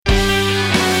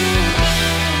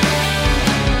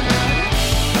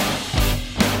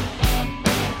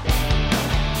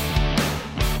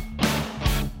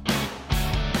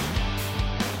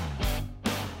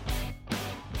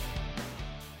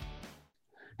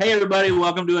Hey, everybody,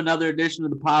 welcome to another edition of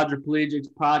the Podriplegics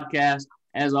podcast.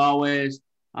 As always,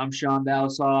 I'm Sean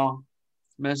Dallasall,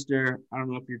 Mr. I don't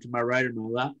know if you're to my right or my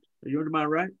left. Are you to my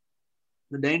right?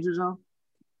 The danger zone?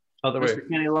 Other way. Mr.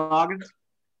 Kenny Loggins.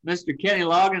 Mr. Kenny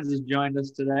Loggins has joined us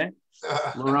today.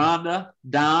 LaRonda,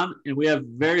 Don, and we have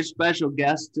very special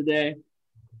guests today,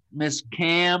 Miss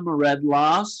Cam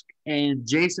Redlawsk and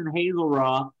Jason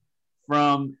Hazelroth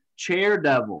from Chair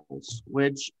Devils,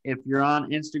 which if you're on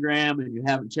Instagram and you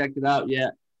haven't checked it out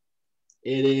yet,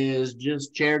 it is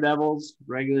just Chair Devils,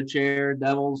 regular Chair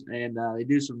Devils, and they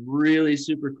do some really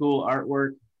super cool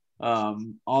artwork,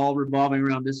 all revolving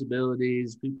around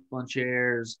disabilities, people on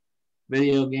chairs,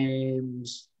 video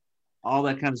games, all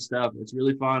that kind of stuff. It's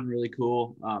really fun, really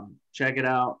cool. Check it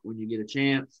out when you get a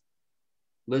chance.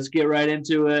 Let's get right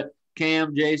into it.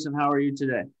 Cam, Jason, how are you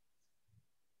today?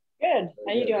 Good.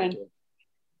 How you doing?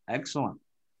 Excellent.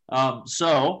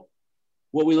 So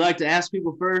what we like to ask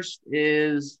people first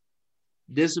is,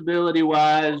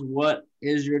 disability-wise, what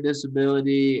is your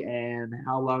disability and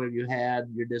how long have you had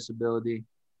your disability?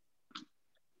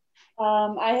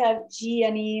 I have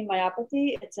GNE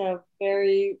myopathy. It's a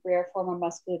very rare form of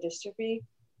muscular dystrophy.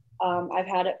 I've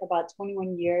had it for about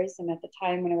 21 years, and at the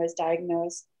time when I was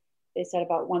diagnosed, they said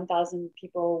about 1,000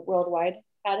 people worldwide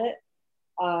had it.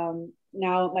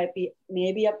 Now it might be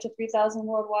maybe up to 3,000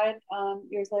 worldwide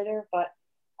years later, but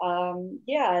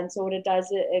yeah, and so what it does,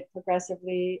 it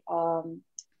progressively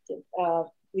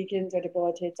weakens or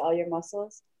debilitates all your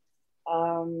muscles.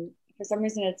 For some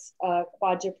reason, it's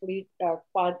quad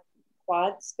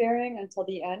sparing until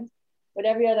the end, but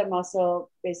every other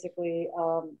muscle basically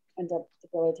ends up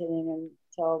debilitating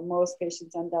until most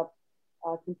patients end up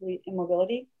complete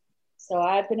immobility. So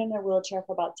I've been in a wheelchair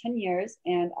for about 10 years,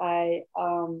 and I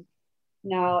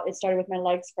now it started with my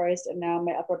legs first, and now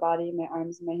my upper body, my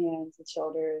arms and my hands and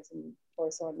shoulders and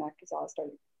torso and neck is all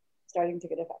starting to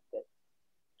get affected.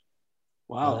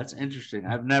 Wow, that's interesting.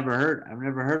 I've never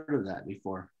heard of that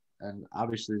before, and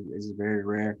obviously this is very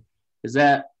rare. Is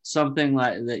that something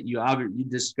like that you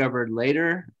discovered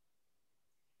later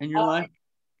in your life?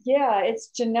 Yeah, it's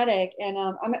genetic, and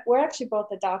we're actually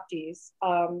both adoptees.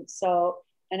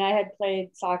 And I had played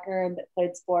soccer and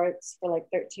played sports for like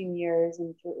 13 years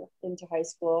and into high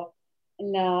school.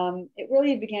 And it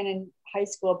really began in high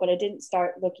school, but I didn't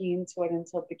start looking into it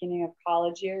until beginning of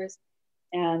college years.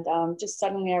 And just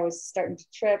suddenly I was starting to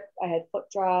trip. I had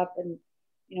foot drop, and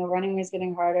running was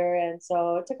getting harder. And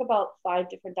so it took about 5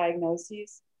 different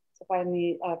diagnoses to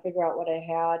finally figure out what I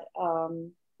had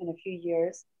in a few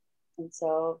years. And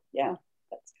so, yeah,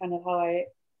 that's kind of how I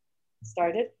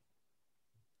started.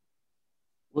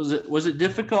 Was it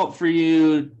difficult for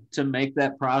you to make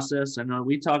that process? I know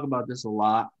we talk about this a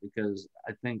lot because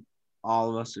I think all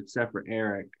of us, except for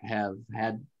Eric,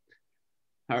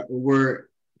 were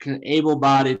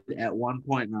able-bodied at one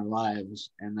point in our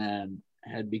lives and then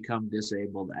had become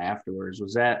disabled afterwards.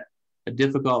 Was that a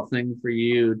difficult thing for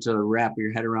you to wrap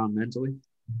your head around mentally?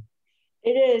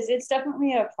 It is. It's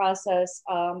definitely a process.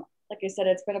 Like I said,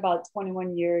 it's been about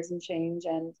 21 years and change,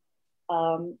 and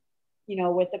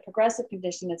with the progressive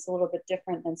condition, it's a little bit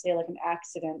different than, say, like an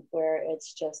accident where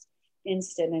it's just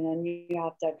instant and then you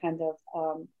have to kind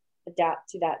of adapt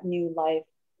to that new life.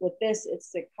 With this,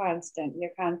 it's a constant.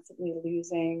 You're constantly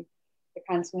losing. You're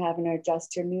constantly having to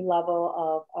adjust to a new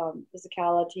level of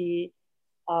physicality,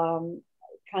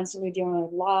 constantly dealing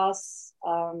with loss,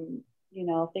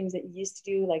 things that you used to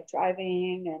do, like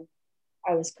driving. And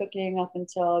I was cooking up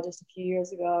until just a few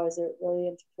years ago. I was really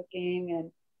into cooking,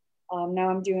 and now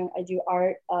I do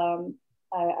art.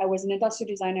 I was an industrial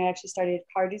designer. I actually studied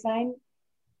car design,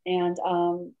 and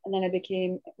then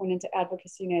I went into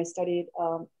advocacy, and I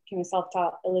became a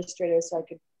self-taught illustrator, so I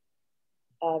could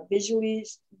visually,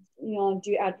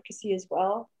 do advocacy as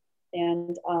well.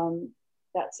 And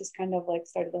that's just kind of like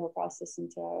started the whole process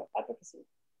into advocacy.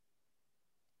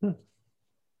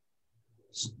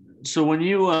 So when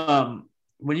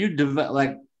you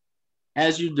develop,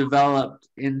 as you developed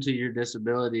into your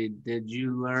disability, did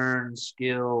you learn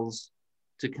skills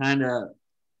to kind of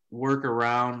work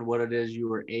around what it is you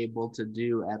were able to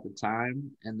do at the time?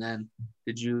 And then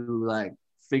did you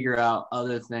figure out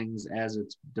other things as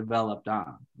it's developed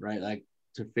on, right? Like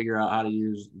to figure out how to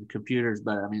use the computers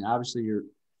better. I mean, obviously you're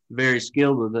very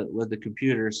skilled with the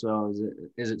computer. So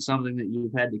is it something that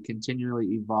you've had to continually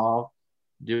evolve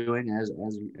doing as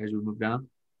you move down?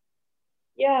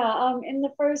 Yeah, in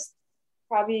the first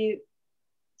probably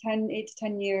 8 to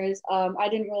 10 years, I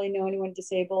didn't really know anyone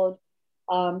disabled.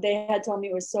 They had told me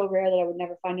it was so rare that I would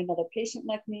never find another patient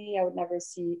like me. I would never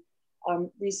see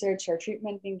research or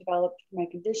treatment being developed for my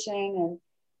condition, and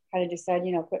kind of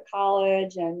decided, quit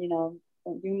college and,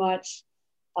 don't do much.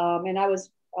 And I was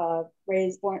I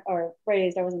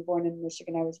wasn't born in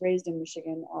Michigan. I was raised in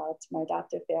Michigan to my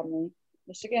adoptive family,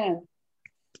 Michigan.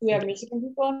 Do we have Michigan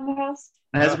people in the house?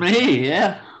 That's me,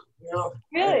 yeah.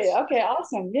 Really? Okay,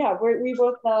 awesome. Yeah, we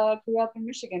both grew up in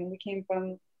Michigan. We came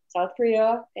from South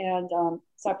Korea and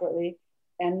separately,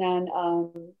 and then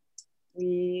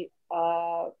we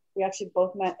actually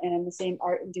both met in the same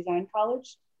art and design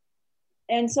college.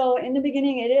 And so in the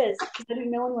beginning, it is because I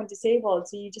didn't know anyone disabled,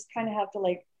 so you just kind of have to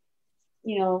like,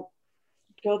 you know,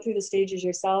 go through the stages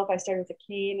yourself. I started with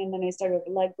a cane, and then I started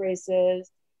with leg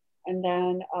braces, and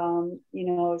then you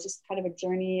know, it was just kind of a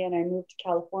journey. And I moved to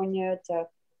California to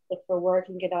look for work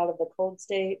and get out of the cold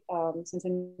state, since I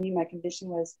knew my condition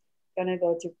was gonna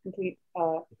go to complete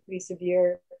pretty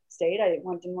severe state. I didn't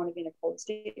want to be in a cold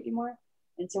state anymore.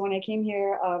 And so when I came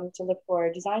here to look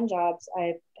for design jobs,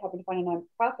 I happened to find a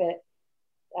nonprofit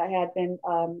that had been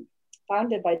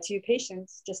founded by two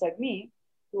patients just like me,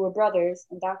 who were brothers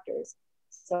and doctors.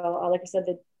 So like I said,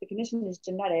 the condition is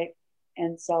genetic.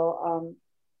 And so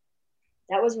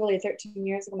that was really 13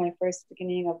 years ago, my first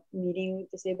beginning of meeting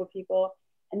disabled people.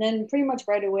 And then pretty much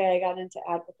right away, I got into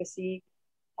advocacy,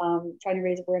 trying to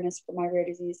raise awareness for my rare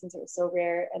disease since it was so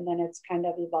rare. And then it's kind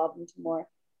of evolved into more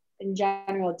in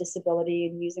general disability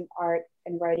and using art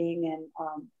and writing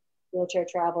and wheelchair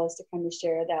travels to kind of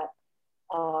share that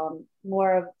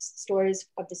more of stories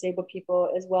of disabled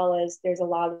people, as well as there's a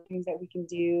lot of things that we can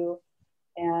do.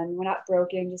 And we're not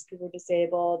broken just because we're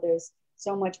disabled. There's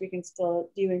so much we can still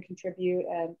do and contribute.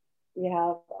 And we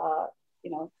have,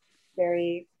 you know,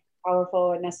 very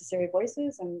powerful and necessary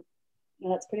voices. And you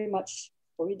know, that's pretty much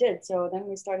what we did. So then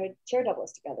we started Chair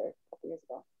Doubles together a couple years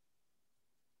ago.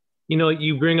 You know,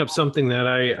 you bring up something that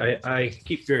I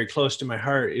keep very close to my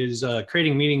heart is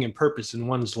creating meaning and purpose in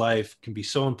one's life can be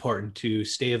so important to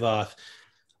stave off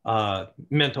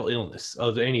mental illness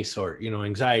of any sort, you know,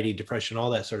 anxiety, depression, all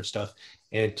that sort of stuff.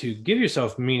 And to give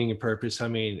yourself meaning and purpose, I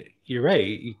mean, you're right,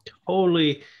 you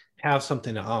totally have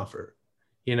something to offer,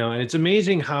 you know, and it's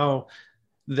amazing how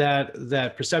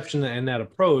that perception and that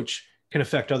approach can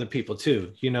affect other people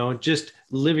too. You know, just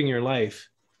living your life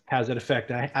has that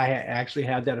effect. I actually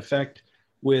had that effect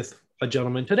with a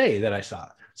gentleman today that I saw.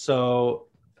 So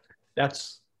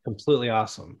that's completely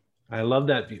awesome. I love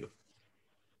that view.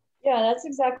 Yeah, that's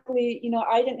exactly, you know,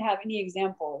 I didn't have any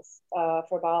examples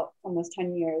for about almost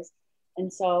 10 years.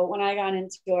 And so when I got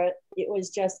into it, it was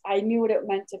just, I knew what it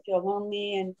meant to feel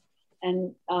lonely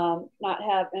and not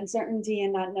have uncertainty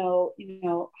and not know, you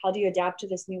know, how do you adapt to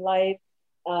this new life?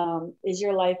 Is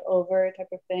your life over type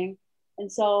of thing?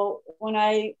 And so when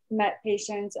I met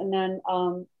patients and then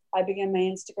I began my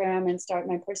Instagram and started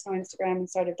my personal Instagram and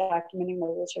started documenting my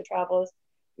wheelchair travels,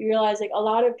 you realize like a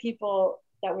lot of people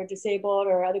that were disabled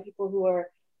or other people who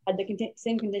had the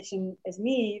same condition as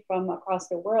me from across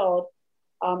the world,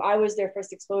 I was their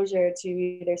first exposure to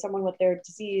either someone with their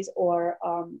disease or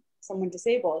someone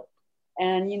disabled.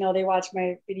 And, you know, they watch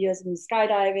my videos of me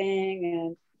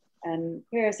skydiving and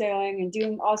parasailing and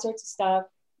doing all sorts of stuff.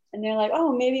 And they're like,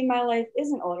 oh, maybe my life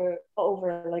isn't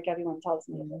over like everyone tells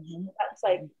me. Mm-hmm. That's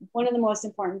like one of the most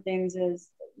important things is,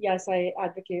 yes, I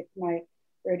advocate for my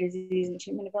rare disease and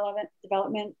treatment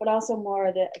development, but also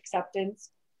more the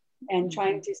acceptance and mm-hmm.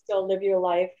 trying to still live your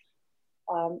life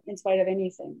in spite of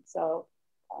anything. So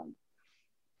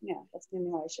yeah, that's mainly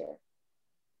what I share.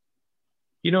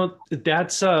 You know,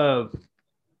 that's,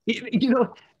 you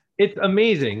know, it's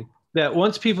amazing that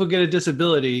once people get a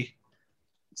disability,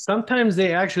 sometimes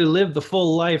they actually live the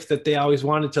full life that they always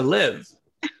wanted to live.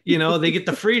 You know, they get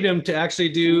the freedom to actually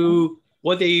do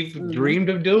what they've mm-hmm. dreamed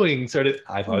of doing. Sort of,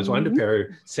 I've always mm-hmm. wanted to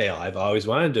parasail. I've always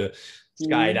wanted to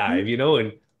skydive, mm-hmm. you know,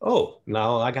 and oh,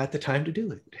 now I got the time to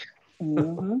do it.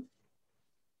 Mm-hmm.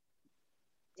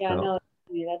 Yeah, so. No,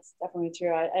 that's definitely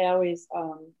true. I always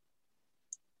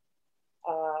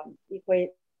equate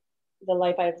the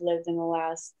life I've lived in the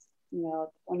last, you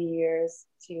know, 20 years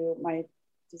to my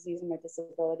disease and my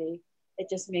disability. It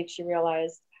just makes you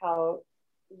realize how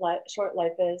short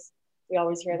life is. We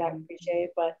always hear that cliche,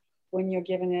 but when you're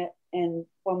given it in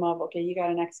form of, okay, you got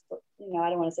an you know, I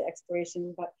don't want to say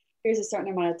expiration, but here's a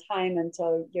certain amount of time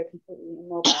until you're completely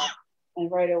immobile.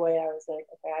 And right away I was like,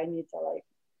 okay, I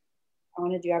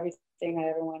want to do everything I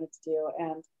ever wanted to do.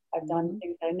 And I've done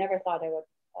things that I never thought I would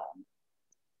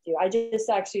do. I just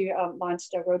actually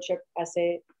launched a road trip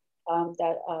essay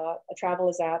that a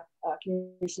Travelers app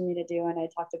commissioned me to do. And I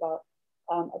talked about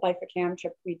a Bike for Cam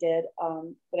trip we did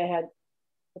that I had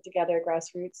put together a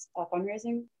grassroots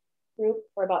fundraising group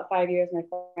for about 5 years. My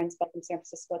friends back from San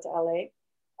Francisco to LA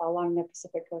along the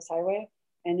Pacific Coast Highway.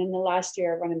 And in the last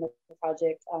year of running the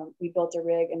project, we built a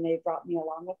rig and they brought me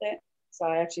along with it. So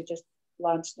I actually just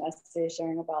launched an essay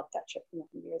sharing about that trip from a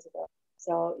few years ago.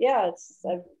 So yeah,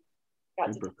 I've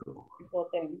got Super to do cool. cool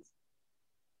things.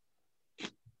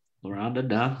 Loranda,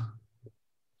 Don?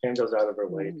 Jen goes out of her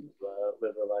way to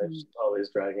live her life. She's always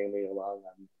dragging me along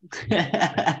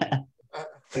on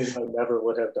things I never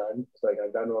would have done. It's like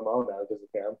I've done them all now because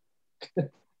of Cam.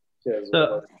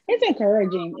 It's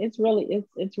encouraging. It's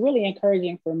really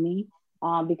encouraging for me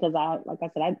because I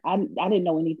didn't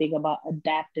know anything about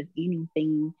adaptive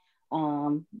anything.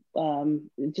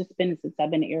 It's just been since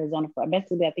I've been in Arizona for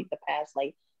basically I think the past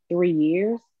like 3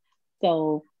 years.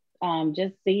 So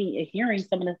just hearing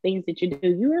some of the things that you do,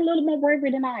 you're a little more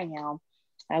braver than I am,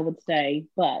 I would say.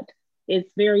 But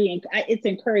it's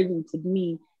encouraging to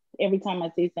me every time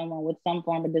I see someone with some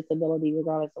form of disability,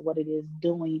 regardless of what it is,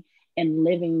 doing and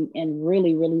living and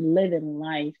really, really living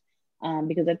life.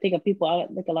 Because I think a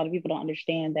lot of people don't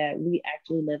understand that we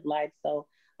actually live life. So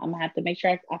I'm gonna have to make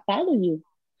sure I follow you.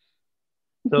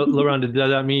 So, Loranda, does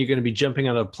that mean you're going to be jumping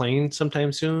on a plane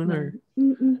sometime soon? Or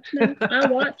no, I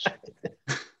watch.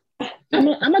 I'm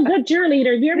a good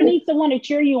cheerleader. If you ever need someone to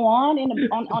cheer you on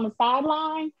on the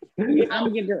sideline,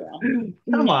 I'm your girl.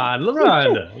 Come on,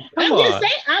 Loranda.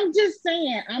 I'm just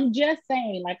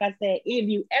saying. Like I said, if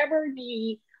you ever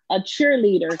need a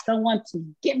cheerleader, someone to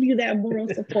give you that moral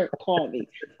support, call me.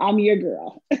 I'm your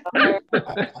girl.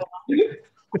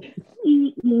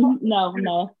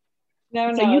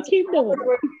 No. So you keep doing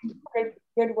it.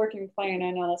 Good working plan.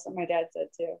 I know that's what my dad said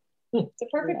too. It's a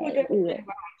perfectly good plan to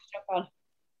jump on.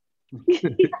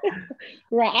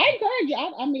 Right. I encourage you.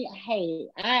 I mean, hey,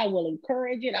 I will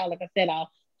encourage it. Like I said, I'll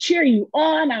cheer you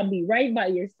on. I'll be right by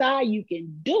your side. You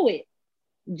can do it.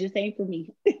 Just ain't for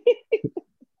me.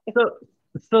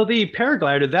 So the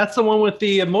paraglider, that's the one with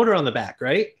the motor on the back,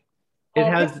 right? It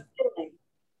has.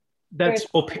 That's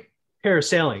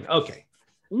parasailing. Okay.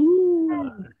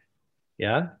 Ooh.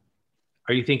 Yeah.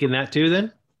 Are you thinking that too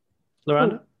then,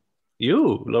 Loranda?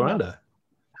 You, Loranda.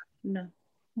 No.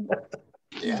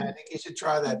 Yeah, I think you should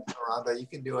try that, Loranda. You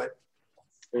can do it.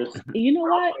 You know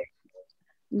what?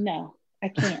 No, I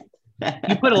can't.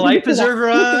 You put a life preserver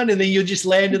on and then you just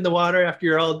land in the water after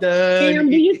you're all done. Cam,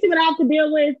 do you see what I have to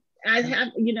deal with?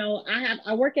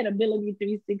 I work at Ability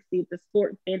 360 at the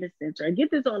Sport Fitness Center. I get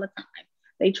this all the time.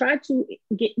 They try to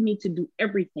get me to do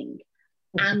everything.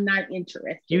 I'm not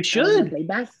interested. You should.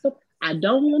 I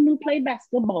don't want to play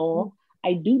basketball.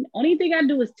 Only thing I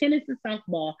do is tennis and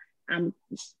softball.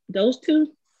 Those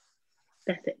two,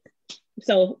 that's it.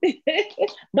 So,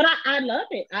 but I love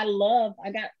it. I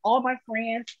got all my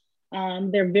friends.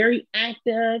 They're very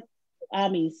active. I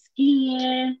mean,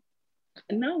 skiing.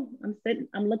 No,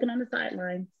 I'm looking on the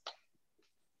sidelines.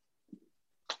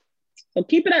 So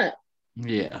keep it up.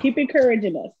 Yeah. Keep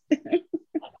encouraging us.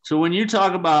 So when you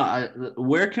talk about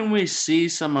where can we see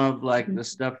some of like the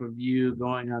stuff of you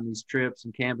going on these trips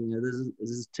and camping? Is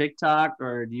this TikTok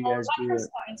or do you guys do it?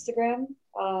 Instagram.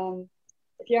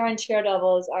 If you're on Chair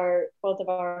Devils, both of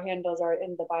our handles are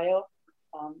in the bio,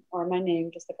 or my name.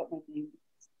 Just look up my name.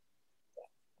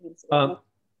 Yeah.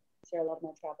 Share Love My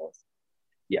Travels.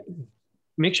 Yeah.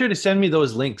 Make sure to send me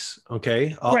those links,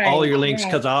 okay? All your links,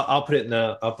 because I'll put it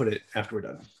I'll put it after we're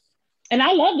done. And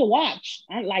I love to watch.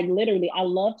 I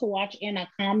love to watch and I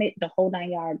comment the whole 9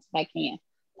 yards if I can.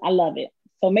 I love it.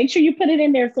 So make sure you put it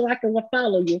in there so I can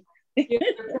follow you. You're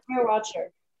a premier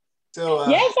watcher. So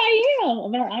yes, I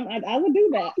am. I would do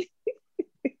that.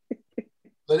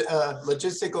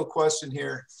 Logistical question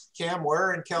here. Cam,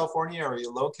 where in California are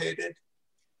you located?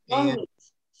 And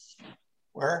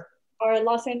where? Or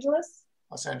Los Angeles.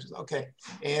 Los Angeles, okay.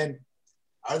 And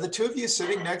are the two of you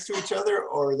sitting next to each other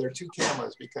or are there two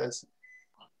cameras? Because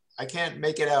I can't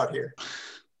make it out here.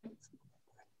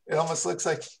 It almost looks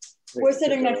like we're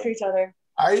sitting next to each other.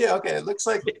 Are you? Okay, it looks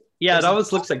like. Yeah, it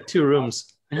almost looks like 2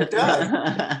 rooms. It does.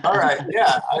 All right,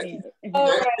 yeah.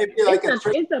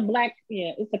 It's a black,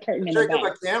 it's a curtain in the back. Trick of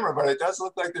a camera, but it does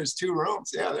look like there's 2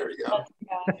 rooms. Yeah, there you go.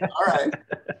 All right.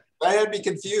 I had me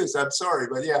confused. I'm sorry,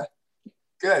 but yeah.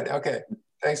 Good, okay.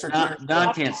 Thanks for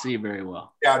Don can't see very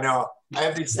well. Yeah, no. I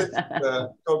have these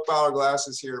Coke bottle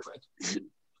glasses here, but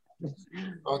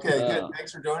okay, good.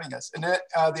 Thanks for joining us. And that,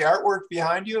 the artwork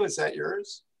behind you, is that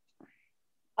yours?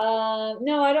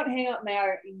 No, I don't hang out my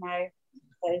art in my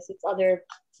place. It's other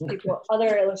people,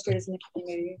 other illustrators in the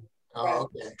community. Oh,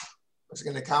 okay. I was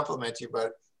going to compliment you,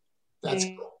 but that's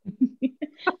cool.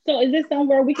 So is this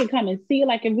somewhere we can come and see?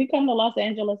 Like if we come to Los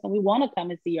Angeles and we want to come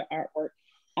and see your artwork,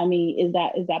 I mean, is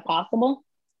that possible?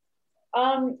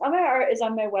 All my art is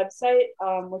on my website,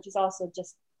 which is also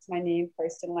just my name,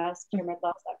 first and last,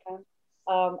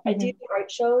 redlawsk.com. I do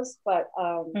art shows, but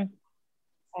I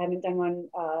haven't done one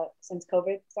since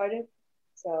COVID started.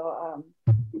 So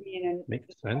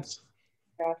Makes sense.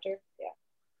 after, yeah.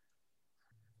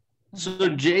 So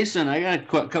Jason, I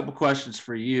got a couple questions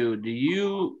for you. Do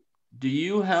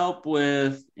you help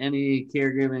with any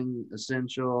caregiving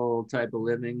essential type of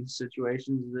living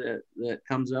situations that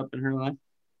comes up in her life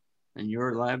and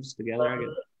your lives together? I guess.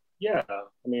 Yeah,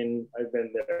 I mean, we've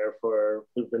been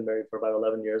married for about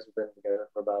 11 years. We've been together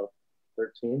for about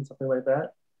 13, something like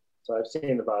that. So I've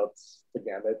seen about the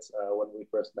gamut. When we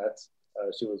first met,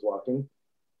 she was walking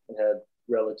and had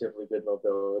relatively good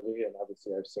mobility, and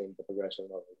obviously I've seen the progression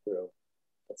all the way through.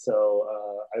 And so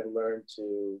I've learned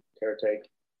to caretake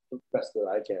the best that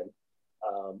I can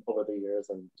over the years,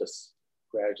 and just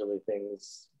gradually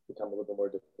things become a little bit more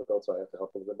difficult, so I have to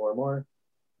help a little bit more and more.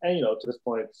 And, to this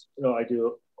point, I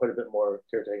do quite a bit more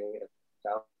caretaking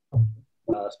now,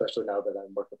 especially now that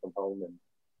I'm working from home and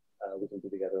we can be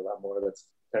together a lot more. That's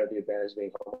kind of the advantage of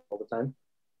being home all the time.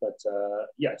 But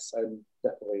yes, I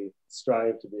definitely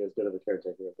strive to be as good of a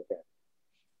caretaker as I can.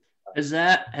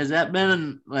 Has that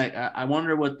been like, I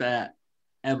wonder what that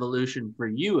evolution for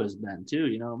you has been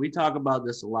too. We talk about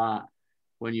this a lot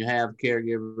when you have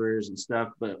caregivers and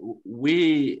stuff, but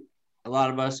a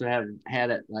lot of us have had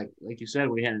it, like you said,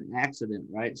 we had an accident,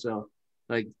 right? So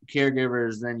like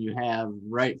caregivers, then you have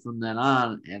right from then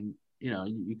on, and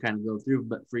you kind of go through.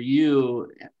 But for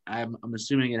you, I'm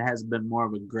assuming it has been more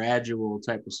of a gradual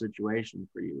type of situation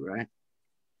for you, right?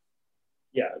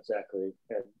 Yeah, exactly.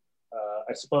 And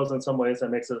I suppose in some ways that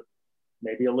makes it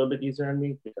maybe a little bit easier on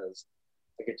me, because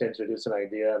I get to introduce an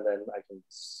idea and then I can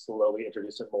slowly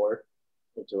introduce it more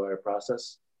into our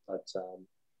process. But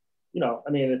I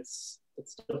mean, it's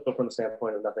difficult from the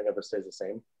standpoint of nothing ever stays the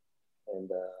same. And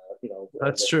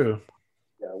That's true.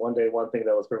 Yeah, one day one thing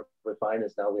that was perfectly fine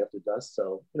is now we have to adjust.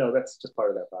 So that's just part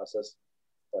of that process.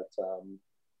 But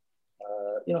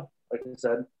like I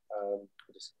said,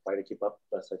 I just try to keep up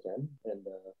the best I can, and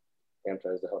Pam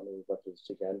tries to help me as much as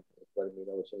she can, letting me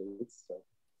know what she needs. So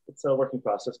it's a working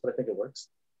process, but I think it works.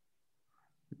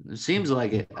 It seems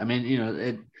like it. I mean,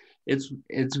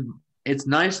 it's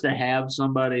nice to have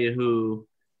somebody who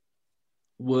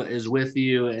is with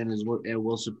you and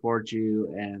will support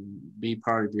you and be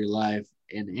part of your life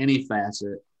in any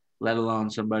facet, let alone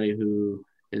somebody who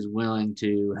is willing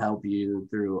to help you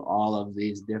through all of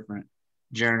these different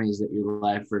journeys that your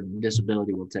life or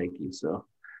disability will take you. So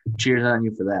cheers on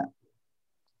you for that.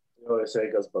 You always say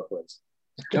it goes both ways.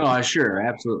 Oh, sure.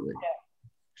 Absolutely.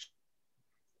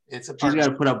 It's a She's got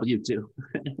to put up with you too.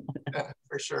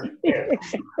 For sure.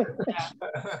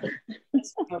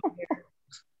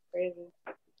 Crazy.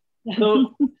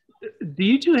 So, do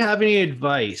you two have any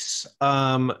advice?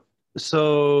 Living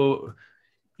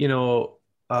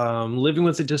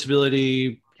with a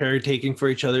disability, caretaking for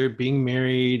each other, being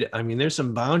married. I mean, there's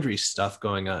some boundary stuff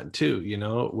going on too,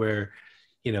 where,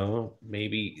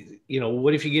 maybe,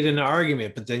 what if you get in an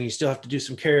argument, but then you still have to do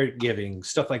some caregiving,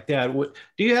 stuff like that.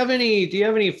 Do you have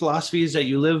any philosophies that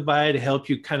you live by to help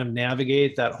you kind of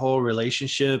navigate that whole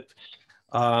relationship?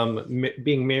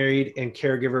 Being married and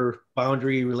caregiver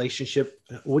boundary relationship.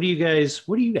 What do you guys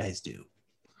do?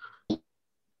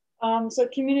 So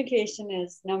communication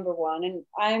is number one, and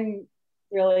I've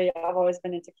always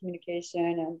been into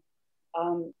communication,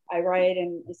 and I write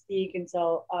and speak, and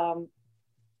so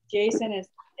Jason it's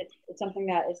something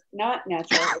that is not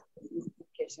natural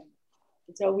communication,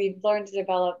 and so we've learned to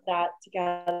develop that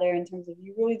together in terms of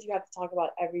you really do have to talk about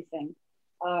everything.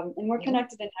 And we're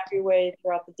connected in every way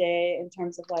throughout the day in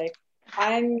terms of like,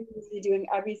 I'm usually doing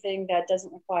everything that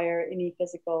doesn't require any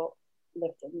physical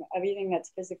lifting. Everything that's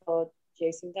physical,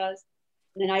 Jason does.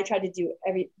 And then I try to do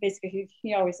basically,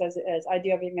 he always says it is, I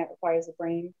do everything that requires a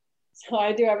brain. So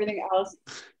I do everything else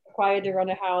required to run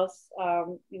a house,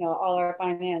 all our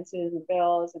finances and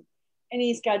bills and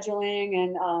any scheduling.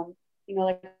 And,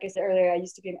 like I said earlier, I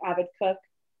used to be an avid cook,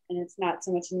 and it's not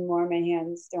so much anymore. My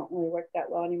hands don't really work that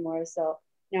well anymore. So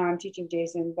now I'm teaching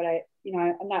Jason, but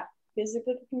I'm not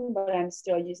physically cooking, but I'm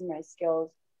still using my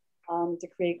skills to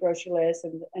create grocery lists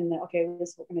and okay, this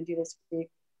is what we're going to do this week.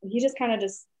 And he just kind of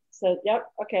just said, yep,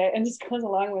 okay, and just goes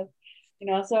along with,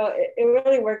 so it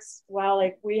really works well.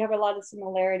 Like we have a lot of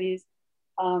similarities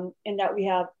in that we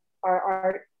have our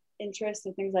art interests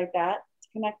and things like that to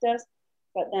connect us,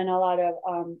 but then a lot of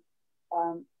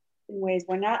in ways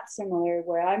we're not similar,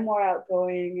 where I'm more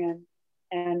outgoing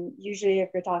and usually if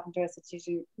you're talking to us, it's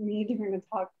usually me doing the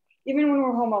talk. Even when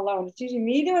we're home alone, it's usually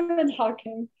me doing the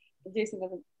talking. Jason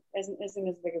isn't as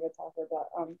big of a talker, but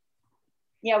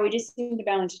we just seem to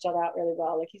balance each other out really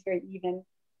well. Like he's very even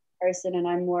person, and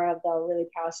I'm more of the really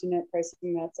passionate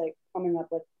person that's like coming up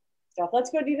with stuff. Let's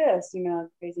go do this,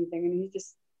 crazy thing. And he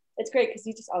just it's great because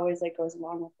he just always like goes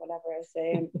along with whatever I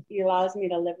say, and he allows me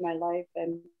to live my life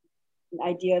and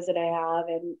ideas that I have,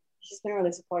 and he's just been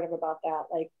really supportive about that,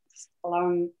 like just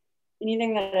allowing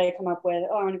anything that I come up with.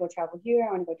 Oh, I want to go travel here,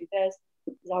 I want to go do this.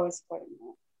 He's always supporting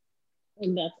that.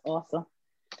 And that's awesome.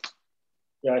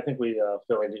 Yeah, I think we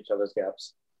fill in each other's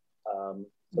gaps.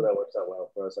 So that works out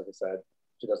well for us. Like I said,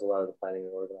 she does a lot of the planning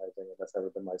and organizing, and that's never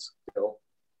been my skill.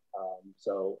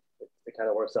 So it kind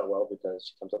of works out well because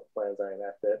she comes up with plans, I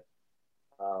enact it,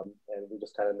 and we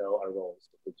just kind of know our roles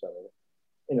with each other.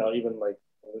 You know, even like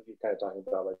you kind of talking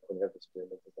about like when you have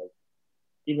disagreements, it's like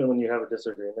even when you have a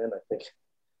disagreement, I think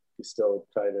you still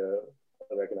try to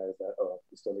recognize that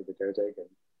you still need the caretake, and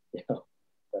you know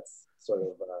that's sort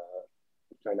of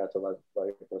try not to let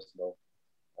your personal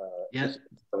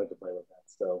come into play with that.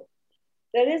 So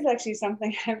that is actually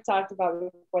something I've talked about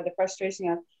before, the frustration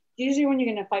of usually when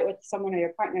you're going to fight with someone or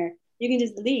your partner, you can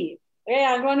just leave.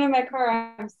 Yeah, I'm going in my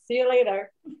car. I'll see you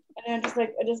later. And I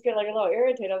just get like a little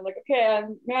irritated. I'm like, okay,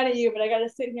 I'm mad at you, but I got to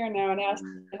sit here now and ask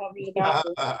you to help me to the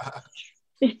bathroom.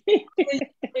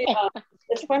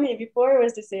 It's funny, before I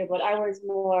was disabled, I was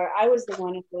the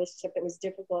one in the relationship that was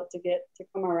difficult to get to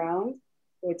come around.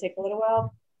 It would take a little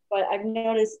while. But I've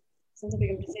noticed since I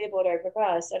became disabled or I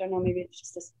progressed, I don't know, maybe it's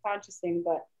just a subconscious thing,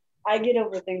 but I get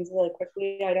over things really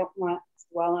quickly. I don't want to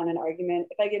dwell on an argument.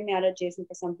 If I get mad at Jason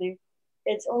for something,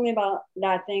 it's only about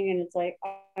that thing, and it's like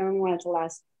I don't want it to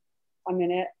last a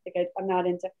minute. Like I'm not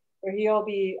into, or he'll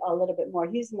be a little bit more.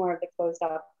 He's more of the closed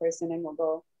off person, and we'll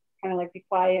go kind of like be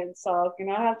quiet and sulk.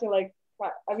 And I have to like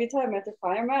every time I have to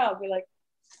cry him out. I'll be like,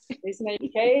 "Jason, are you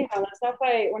okay? No, let's not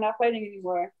fight. We're not fighting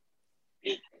anymore."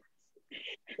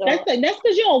 So, that's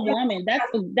because you're a woman.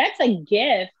 That's a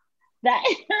gift. That's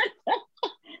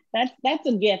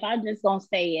a gift. I'm just gonna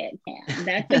say it, Cam.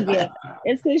 That's a gift.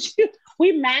 It's because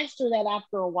we master that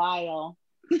after a while.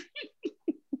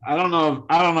 I don't know,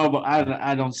 but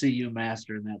I don't see you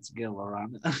mastering that skill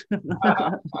around it.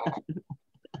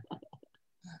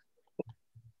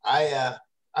 I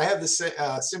have the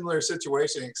similar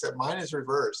situation, except mine is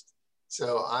reversed.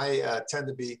 So I tend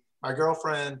to be, my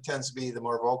girlfriend tends to be the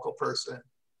more vocal person,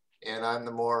 and I'm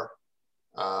the more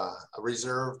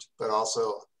reserved, but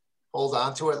also hold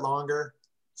on to it longer.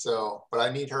 So, but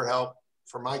I need her help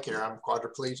for my care. I'm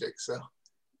quadriplegic, so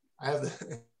I have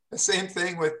the same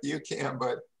thing with you, Cam,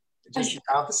 but just the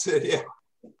opposite. Yeah.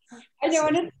 I know,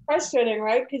 and it's frustrating,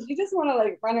 right? Because you just want to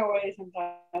like run away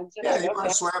sometimes. Yeah, you want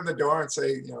to slam the door and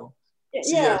say, you know,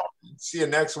 see you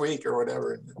next week or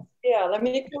whatever. Yeah, let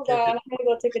me cool down. I'm gonna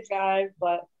go take a drive,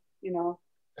 but you know,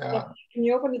 can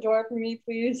you open the door for me,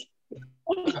 please?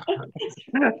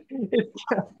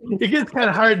 It gets kind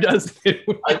of hard, doesn't it?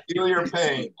 I feel your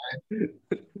pain.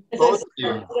 Both of you.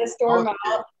 As I storm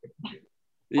out.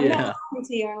 I'm Yeah. not talking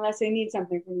to you unless I need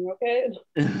something from you, okay?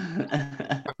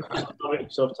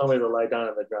 She'll tell me to lie down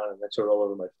on the ground and then she'll roll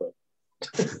over my foot.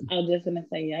 I was just gonna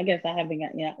say, I guess I haven't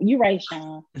got. Yeah, you're right,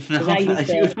 Sean. No, I used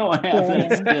to, you don't have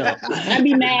that skill. I'd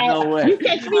be mad. No way. You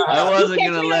catch me. I wasn't catch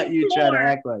gonna me let on you the try to floor.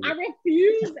 act like it. I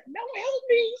refuse. No, help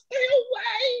me. Stay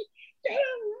away. Stay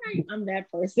away. I'm that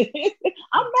person.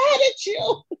 I'm mad at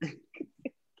you.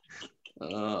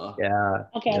 Yeah.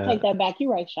 Okay, I'll take that back.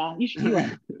 You're right, Sean. You're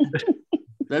right.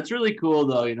 That's really cool,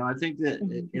 though. You know, I think that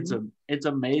it's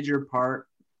a major part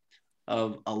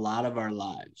of a lot of our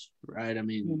lives, right? I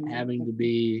mean, having to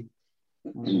be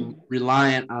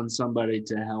reliant on somebody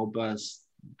to help us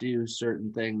do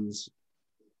certain things,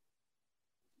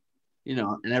 you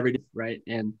know, and every day, right?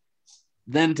 And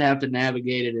then to have to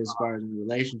navigate it as far as the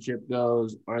relationship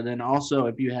goes, or then also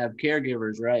if you have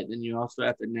caregivers, right, then you also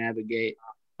have to navigate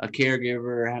a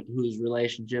caregiver whose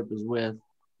relationship is with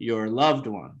your loved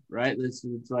one, right? It's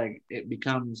like it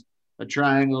becomes a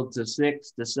triangle to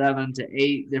 6 to 7 to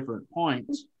 8 different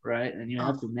points, right? And you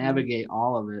have to navigate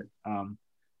all of it. And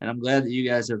I'm glad that you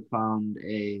guys have found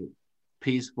a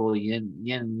peaceful yin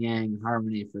yang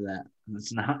harmony for that.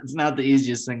 It's not the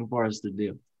easiest thing for us to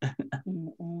do.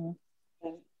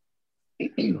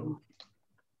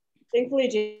 Thankfully,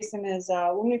 Jason is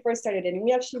when we first started dating,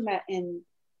 we actually met in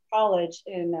college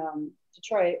in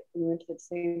Detroit. We went to the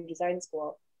same design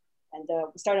school, and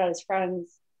we started out as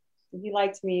friends. And he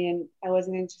liked me, and I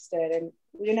wasn't interested, and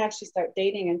we didn't actually start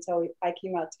dating until I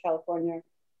came out to California,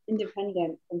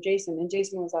 independent from Jason, and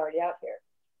Jason was already out here.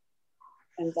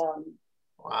 And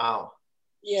wow.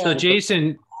 Yeah. So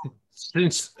Jason,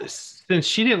 since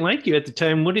she didn't like you at the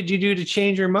time, what did you do to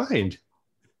change her mind?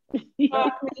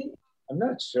 I'm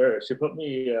not sure. She put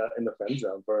me in the friend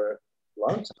zone for a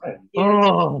long time.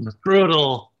 Oh,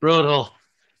 brutal.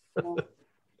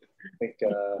 I think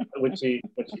when she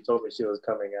told me she was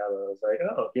coming out, I was like,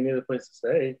 oh, if you need a place to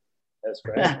stay, That's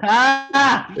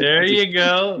right. There you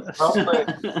go.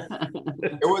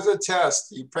 It was a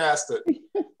test. You passed it.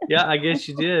 Yeah, I guess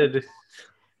you did.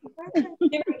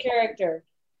 Different character.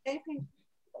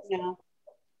 No.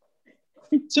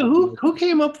 So who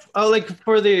came up like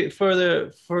for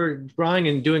drawing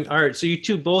and doing art? So you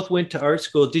two both went to art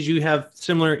school. Did you have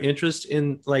similar interest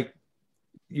in like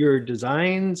your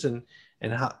designs and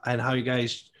how you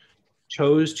guys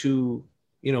chose to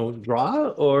draw,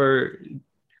 or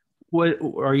what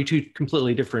are you two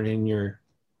completely different in your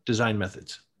design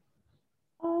methods?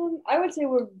 I would say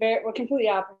we're completely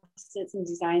opposites in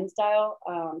design style.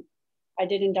 I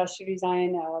did industrial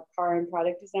design, car and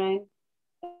product design,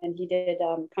 and he did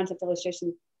concept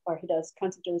illustration, or he does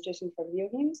concept illustration for video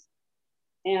games.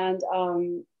 And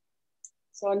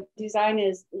so design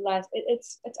is less,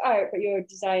 it's art, but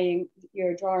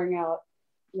you're drawing out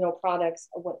products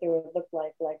of what they would look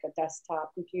like a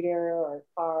desktop computer or a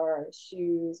car or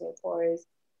shoes or toys.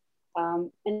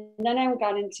 And then I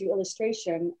got into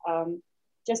illustration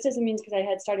just as a means, because I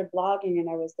had started blogging, and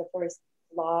I was the first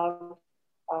blog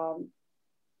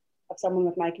of someone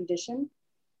with my condition.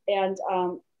 And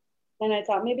then I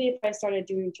thought maybe if I started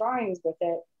doing drawings with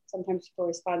it, sometimes people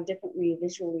respond differently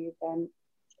visually than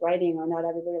writing, or not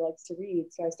everybody likes to read.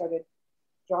 So I started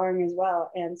drawing as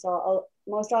well. And so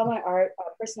most all my art,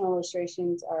 personal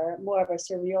illustrations are more of a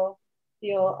surreal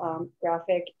feel,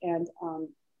 graphic, and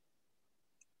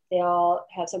they all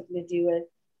have something to do with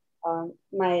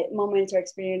my moments or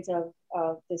experience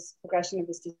of this progression of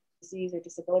this disease or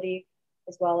disability,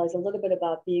 as well as a little bit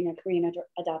about being a Korean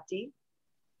adoptee.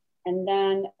 And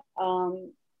then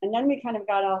we kind of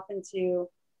got off into,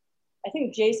 I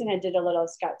think Jason had did a little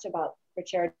sketch for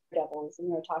Chair Devils, and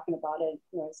we were talking about it,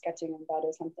 sketching in bed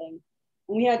or something.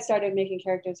 And we had started making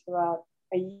characters for about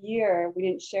a year. We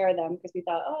didn't share them because we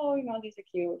thought, these are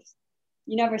cute.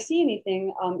 You never see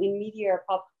anything in media or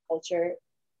pop culture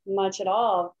much at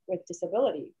all with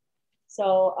disability.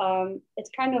 So it's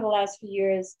kind of the last few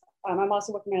years. I'm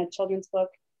also working on a children's book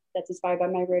that's inspired by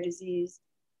my rare disease.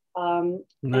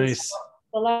 Nice. So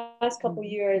the last couple of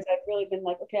years, I've really been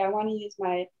like, okay, I want to use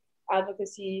my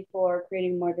advocacy for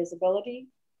creating more visibility.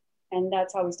 And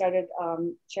that's how we started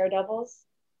Chair Devils.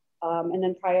 And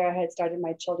then prior, I had started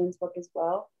my children's book as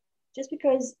well, just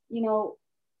because,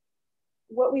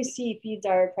 what we see feeds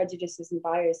our prejudices and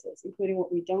biases, including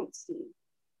what we don't see.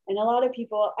 And a lot of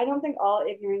people, I don't think all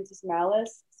ignorance is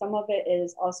malice. Some of it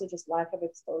is also just lack of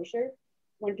exposure.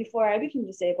 When before I became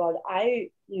disabled,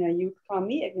 you call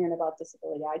me ignorant about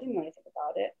disability. I didn't know anything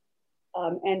about it.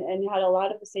 And had a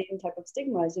lot of the same type of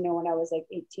stigmas, when I was like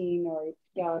 18 or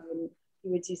young, and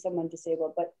you would see someone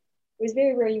disabled, but it was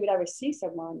very rare you would ever see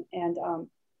someone. And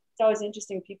it's always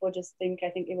interesting. People just think, I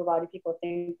think able-bodied people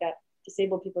think that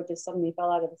disabled people just suddenly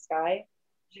fell out of the sky.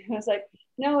 I was like,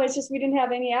 no, it's just we didn't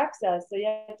have any access. So you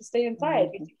have to stay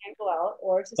inside because you can't go out,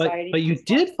 or society. But you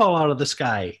did fall out of the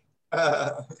sky.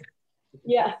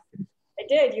 Yeah, I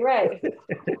did. You're right.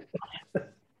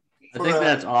 I think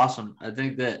that's awesome. I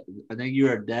think you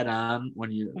are dead on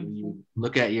when you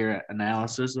look at your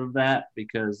analysis of that,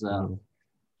 because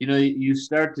you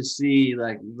start to see,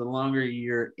 like, the longer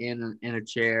you're in a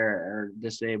chair or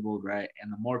disabled, right,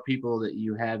 and the more people that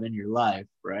you have in your life,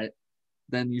 right,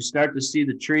 then you start to see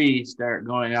the tree start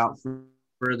going out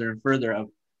further and further of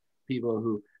people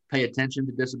who pay attention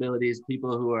to disabilities,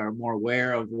 people who are more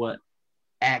aware of what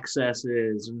access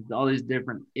is, and all these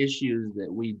different issues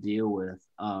that we deal with,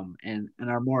 and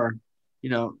are more,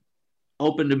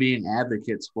 open to being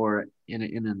advocates for it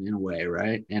in a way,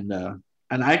 right? And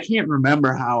I can't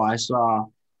remember how I saw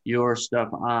your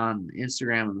stuff on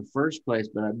Instagram in the first place,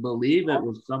 but I believe it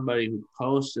was somebody who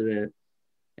posted it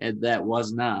and that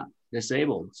was not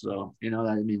disabled. So,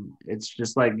 it's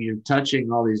just like you're touching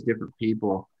all these different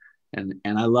people, and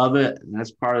I love it. And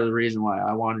that's part of the reason why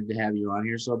I wanted to have you on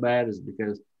here so bad, is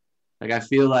because, like, I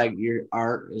feel like your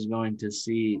art is going to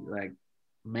see, like,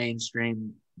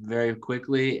 mainstream very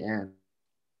quickly, and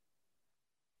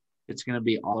it's going to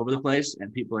be all over the place,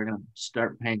 and people are going to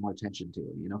start paying more attention to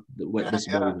it, what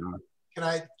disabilities are. Can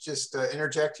I just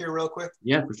interject here real quick?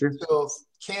 Yeah, for sure. So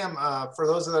Cam, for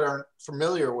those that aren't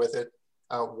familiar with it,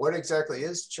 what exactly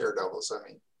is Chair Devils? I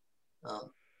mean,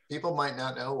 people might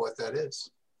not know what that is.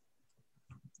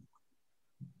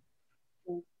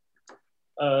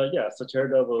 So Chair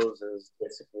Devils is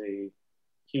basically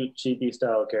cute chibi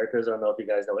style characters. I don't know if you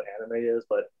guys know what anime is,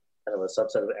 but kind of a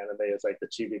subset of anime is like the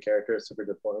chibi characters, super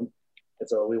deformed. And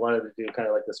so we wanted to do kind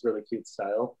of like this really cute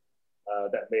style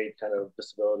that made kind of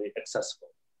disability accessible.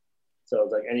 So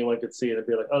it's like anyone could see it and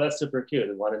be like, oh, that's super cute,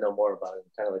 and want to know more about it.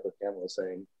 Kind of like what Cam was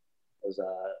saying, was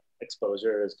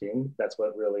exposure is king. That's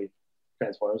what really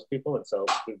transforms people. And so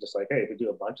we're just like, hey, if we do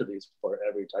a bunch of these for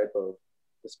every type of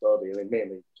disability, I mean,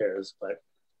 mainly chairs, but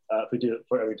if we do it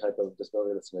for every type of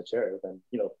disability that's in a chair, then,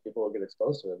 you know, people will get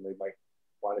exposed to it and they might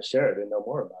want to share it and know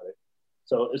more about it.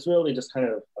 So it's really just kind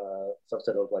of a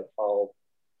subset of like all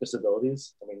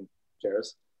disabilities, I mean,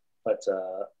 chairs, but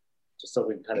just so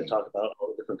we can kind of talk about all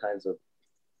the different kinds of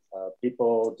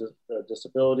people,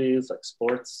 disabilities, like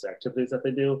sports, activities that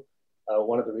they do.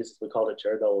 One of the reasons we called it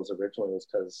Chair Devils originally was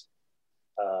because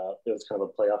it was kind of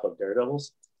a play off of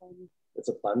Daredevils. It's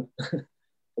a pun.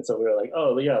 And so we were like,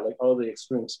 oh yeah, like all the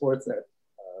extreme sports that,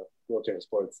 wheelchair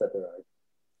sports that there are.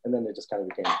 And then it just kind of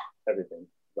became everything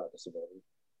about disability.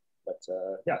 But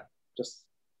yeah, just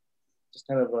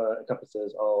kind of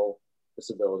encompasses all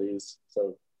disabilities.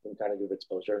 So we can kind of give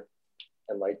exposure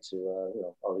and light to, you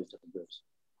know, all these different groups.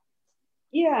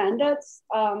 Yeah, and that's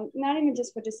not even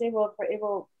just for disabled, for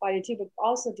able-bodied too, but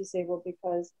also disabled,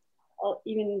 because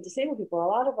even disabled people, a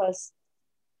lot of us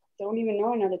don't even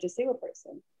know another disabled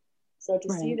person. So to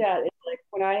see that, it's like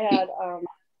when I had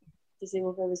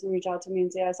disabled person reach out to me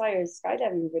and say, I saw your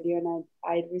skydiving video and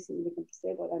I had recently become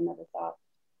disabled. I never thought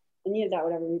any of that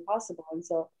would ever be possible. And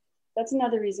so that's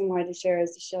another reason why to share,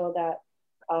 is to show that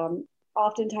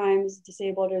oftentimes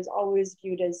disabled is always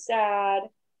viewed as sad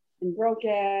and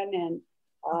broken and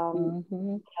you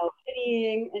know,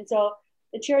 pitying. And so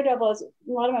the Chair Devil is,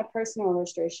 a lot of my personal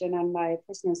illustration on my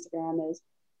personal Instagram is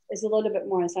a little bit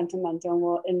more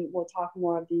sentimental, and we'll talk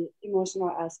more of the emotional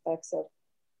aspects of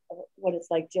what it's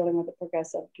like dealing with a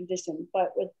progressive condition.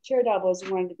 But with Chair Devils,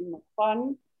 we wanted to be more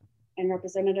fun and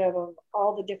representative of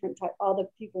all the different all the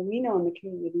people we know in the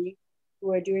community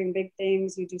who are doing big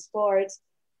things, who do sports,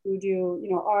 who do, you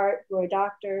know, art, who are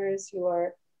doctors, who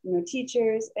are, you know,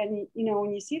 teachers. And, you know,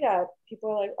 when you see that,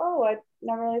 people are like, oh, I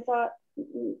never really thought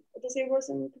a disabled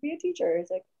person could be a teacher.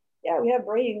 It's like, yeah, we have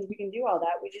brains, we can do all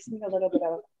that. We just need a little bit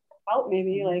of help,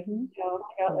 maybe, like, you know, I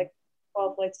got like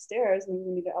 12 flights of stairs and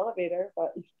we need an elevator.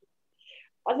 But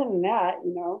other than that,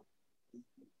 you know.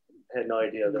 I had no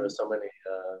idea there were so many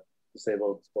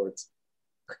disabled sports.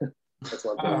 That's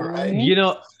one thing. All right. You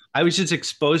know, I was just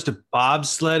exposed to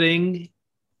bobsledding,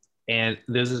 and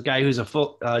there's this guy who's a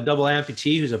full double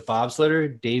amputee who's a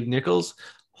bobsledder, Dave Nichols.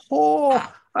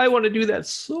 Oh, I want to do that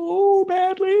so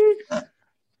badly.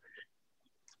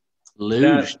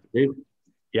 Luge, dude.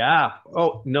 Yeah.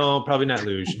 Oh, no, probably not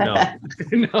luge. No,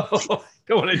 no,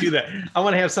 don't want to do that. I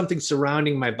want to have something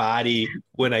surrounding my body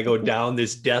when I go down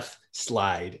this death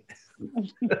slide.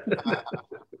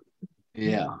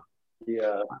 Yeah.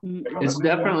 Yeah. It's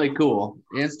definitely cool.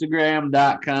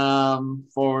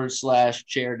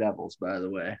 Instagram.com/Chair Devils, by the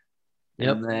way.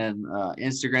 Yep. And then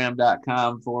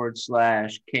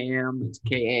Instagram.com/Cam, it's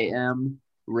KAM,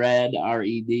 Red,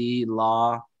 RED,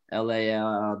 Law,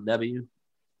 LAWSK.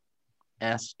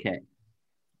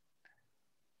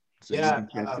 So Yeah, you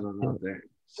can check those out there.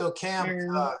 So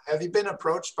Cam, have you been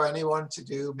approached by anyone to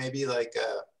do maybe like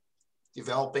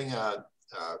developing a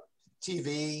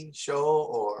TV show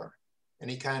or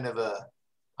any kind of a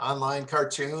online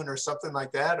cartoon or something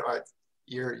like that? Or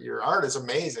your art is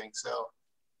amazing. So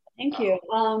thank you.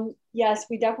 Yes,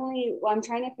 we definitely, well, I'm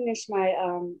trying to finish my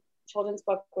children's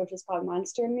book, which is called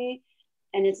Monster in Me.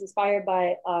 And it's inspired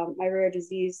by my rare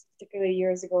disease, particularly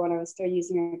years ago when I was still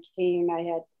using a cane. I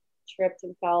had tripped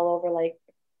and fell over like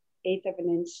 1/8 of an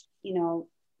inch, you know,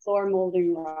 floor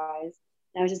molding rise.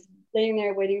 And I was just laying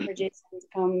there waiting for Jason to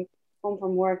come home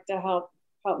from work to help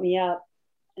me up.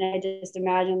 And I just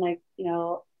imagined, like, you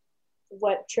know,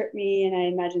 what tripped me. And I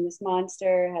imagined this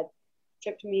monster had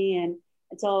tripped me. And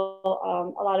so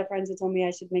a lot of friends had told me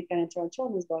I should make that into a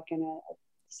children's book. And I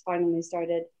just finally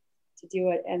started to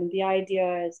do it. And the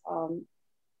idea is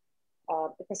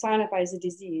it personifies the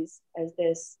disease as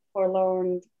this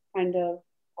forlorn kind of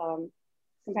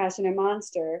compassionate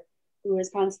monster who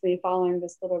is constantly following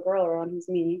this little girl around who's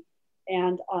me.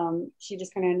 And she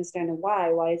just kind of understanding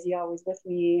why is he always with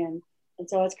me? And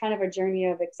so it's kind of a journey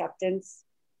of acceptance,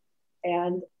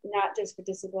 and not just for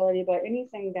disability, but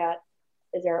anything that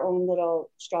is our own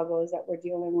little struggles that we're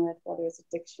dealing with, whether it's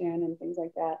addiction and things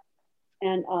like that.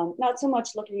 And not so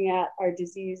much looking at our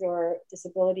disease or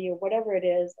disability or whatever it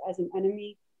is as an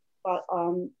enemy, but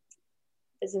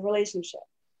as a relationship.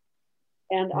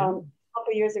 And a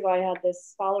couple of years ago, I had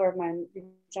this follower of mine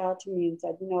reach out to me and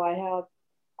said, you know, I have,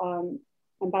 I'm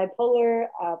bipolar.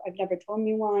 I've never told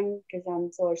anyone because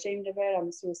I'm so ashamed of it.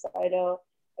 I'm suicidal.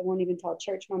 I won't even tell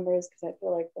church members because I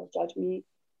feel like they'll judge me.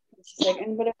 And she's like,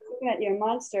 but I'm looking at your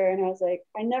monster. And I was like,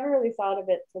 I never really thought of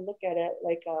it to look at it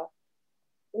like a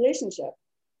relationship,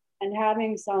 and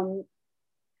having some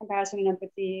compassion and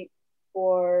empathy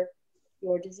for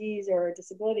your disease or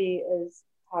disability is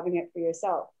having it for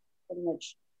yourself, in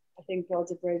which I think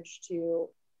builds a bridge to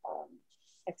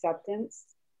acceptance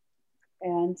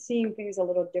and seeing things a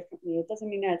little differently. It doesn't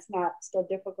mean that it's not still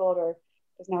difficult or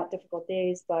there's not difficult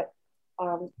days, but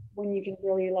when you can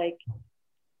really like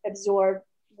absorb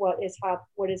what is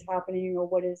happening, or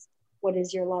what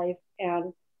is your life,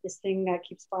 and this thing that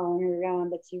keeps following you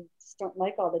around that you just don't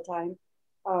like all the time,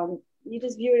 you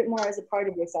just view it more as a part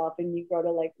of yourself, and you grow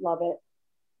to like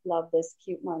love this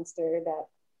cute monster that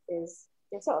is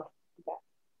yourself. Okay.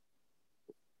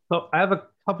 So I have a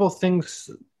couple things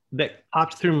that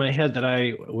popped through my head that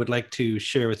I would like to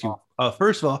share with you.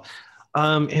 First of all,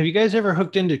 have you guys ever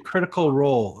hooked into Critical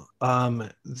Role?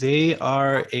 They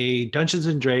are a Dungeons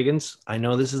and Dragons. I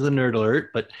know this is a nerd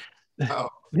alert, but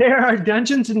there are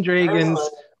Dungeons and Dragons.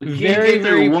 We can't get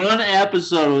through one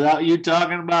episode without you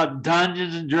talking about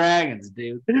Dungeons and Dragons,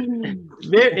 dude.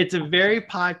 It's a very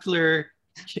popular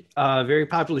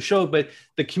show, but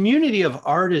the community of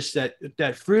artists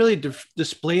that freely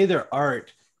display their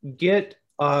art get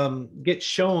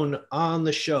shown on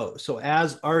the show. So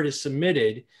as artists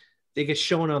submitted, they get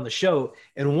shown on the show.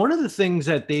 And one of the things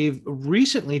that they've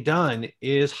recently done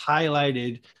is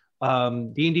highlighted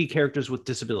D&D characters with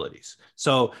disabilities.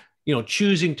 So,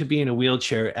 choosing to be in a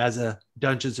wheelchair as a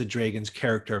Dungeons and Dragons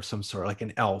character of some sort, like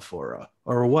an elf or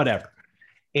whatever.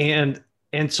 And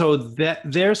so that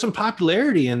there's some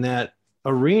popularity in that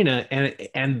arena,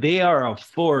 and they are a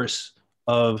force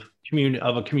of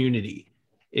a community.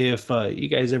 If you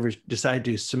guys ever decide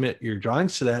to submit your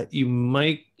drawings to that, you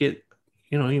might get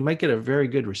a very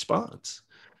good response,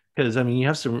 because you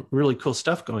have some really cool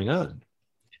stuff going on.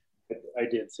 I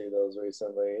did see those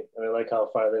recently, and I like how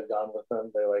far they've gone with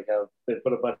them. They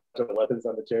put a bunch of weapons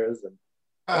on the chairs, and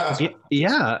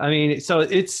yeah. So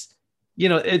it's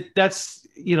that's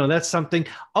something.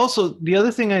 Also, the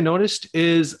other thing I noticed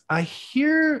is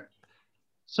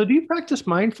so do you practice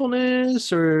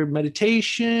mindfulness or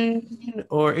meditation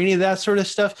or any of that sort of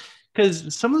stuff?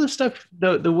 Because some of the stuff,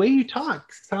 the way you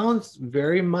talk sounds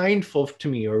very mindful to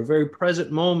me, or a very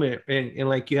present moment, and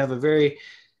like you have a very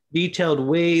detailed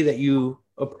way that you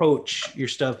approach your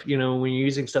stuff, when you're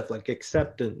using stuff like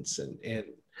acceptance and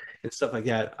stuff like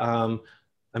that. I'm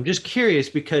just curious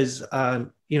because,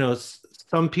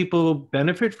 some people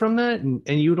benefit from that and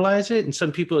utilize it, and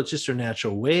some people it's just their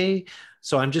natural way.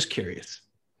 So I'm just curious.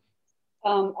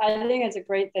 I think it's a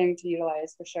great thing to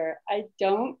utilize for sure. I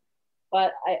don't,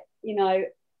 but I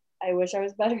wish I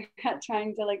was better at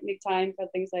trying to like make time for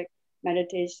things like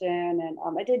meditation. And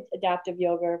I did adaptive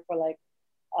yoga for like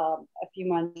a few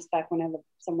months back when I lived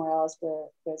somewhere else, where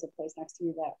there's a place next to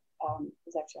me that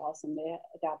was actually awesome. They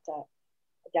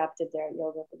adapted their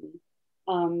yoga for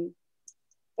me.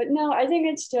 But no, I think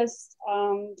it's just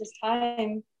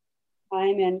time,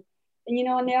 and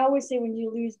they always say when you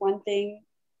lose one thing,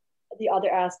 the other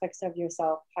aspects of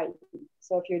yourself heighten.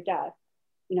 So if you're deaf,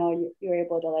 you're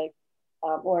able to like,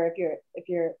 or if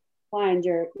you're blind,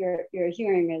 your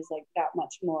hearing is like that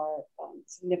much more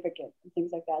significant and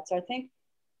things like that. So I think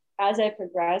as I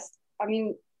progressed,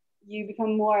 you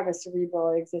become more of a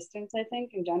cerebral existence, I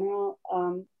think, in general.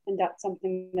 And that's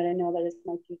something that I know that is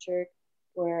my future,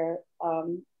 where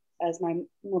as my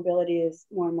mobility is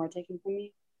more and more taken from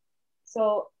me.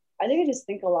 So I think I just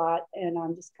think a lot, and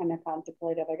I'm just kind of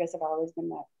contemplative. I guess I've always been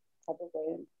that type of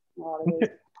way in a lot of ways.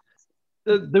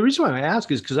 The reason why I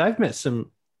ask is because I've met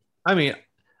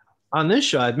on this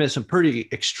show, I've met some pretty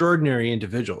extraordinary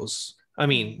individuals.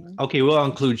 Okay, we'll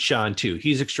include Sean too.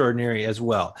 He's extraordinary as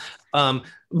well.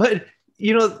 But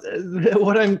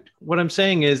what I'm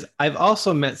saying is I've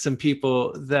also met some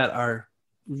people that are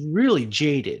really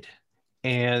jaded,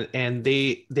 and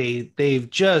they've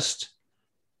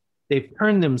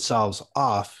turned themselves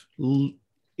off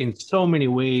in so many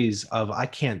ways of I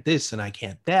can't this and I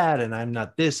can't that, and I'm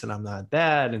not this and I'm not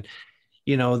that, and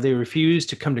they refuse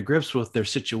to come to grips with their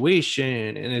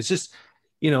situation, and it's just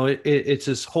it's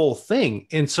this whole thing.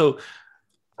 And so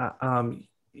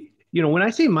when I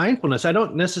say mindfulness, I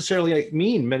don't necessarily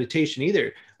mean meditation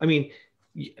either.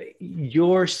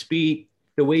 Your speak,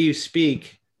 the way you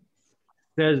speak,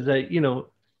 says that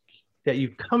that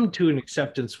you've come to an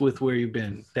acceptance with where you've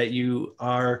been, that you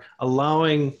are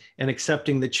allowing and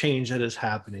accepting the change that is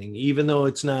happening, even though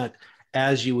it's not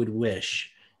as you would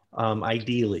wish,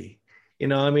 ideally.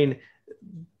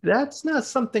 That's not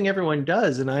something everyone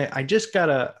does. And I just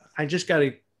gotta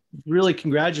really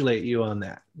congratulate you on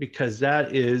that, because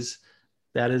that is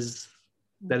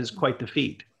quite the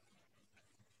feat.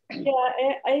 Yeah,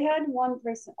 I had one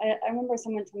person, I remember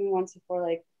someone told me once before,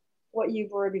 like, what you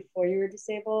were before you were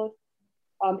disabled.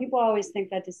 People always think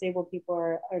that disabled people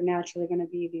are naturally going to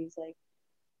be these like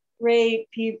great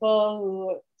people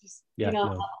who just, Yeah,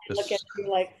 no, look at you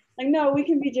like, no, we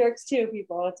can be jerks too,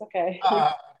 people. It's okay.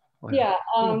 Yeah.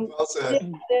 Well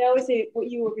said. They always say what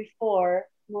you were before,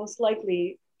 most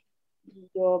likely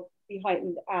you'll be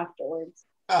heightened afterwards.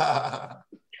 I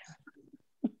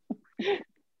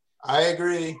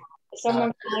agree. Is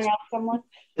someone calling out someone?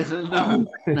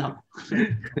 No.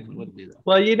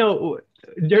 Well,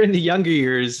 during the younger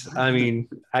years, I mean,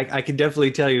 I can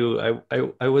definitely tell you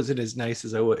I wasn't as nice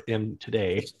as I am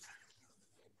today.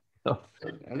 So,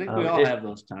 I think we all have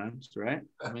those times, right?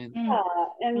 I mean, yeah,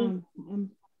 and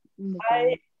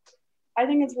I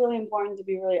think it's really important to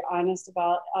be really honest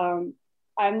about.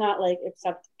 I'm not like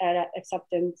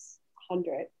acceptance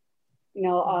 100.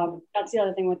 That's the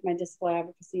other thing with my disability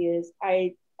advocacy is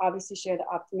I obviously share the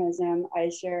optimism. I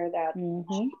share that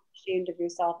ashamed of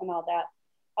yourself and all that.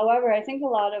 However, I think a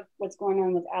lot of what's going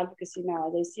on with advocacy now,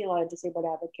 they see a lot of disabled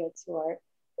advocates who are,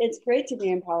 it's great to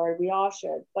be empowered. We all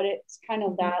should, but it's kind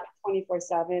of that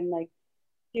 24/7, like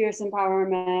fierce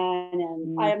empowerment.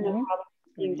 And I have no problem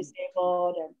being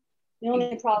disabled. And the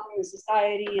only problem is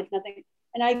society. It's nothing.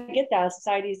 And I get that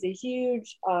society is a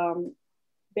huge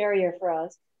barrier for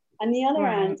us. On the other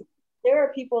end, there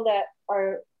are people that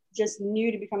are just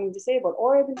new to becoming disabled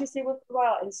or have been disabled for a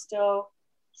while and still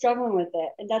struggling with it.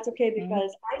 And that's okay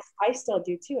because I still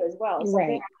do too as well. So I'm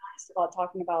very honest about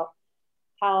talking about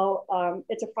how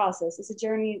it's a process. It's a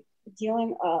journey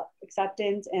dealing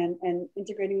acceptance and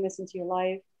integrating this into your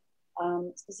life,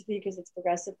 specifically because it's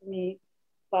progressive for me.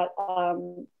 But,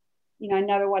 I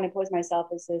never want to pose myself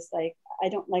as this, like, I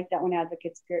don't like that when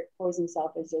advocates pose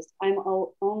themselves as just, I'm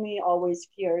only always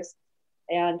fierce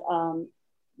and,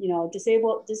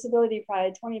 disability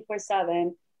pride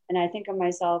 24/7. And I think of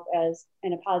myself as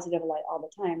in a positive light all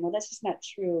the time. Well, that's just not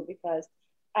true because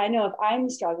I know if I'm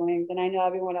struggling, then I know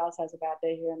everyone else has a bad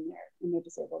day here and there when they're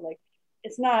disabled. Like,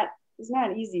 it's not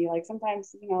easy. Like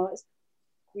sometimes,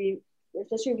 we've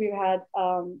had,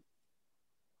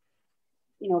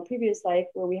 previous life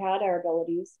where we had our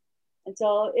abilities. And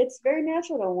so it's very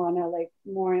natural to want to like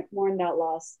mourn that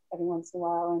loss every once in a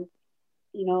while.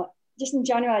 And, just in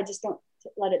general, I just don't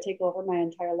let it take over my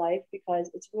entire life because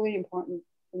it's really important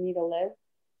for me to live.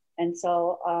 And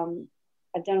so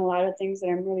I've done a lot of things that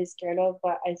I'm really scared of,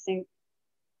 but I think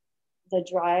the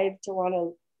drive to want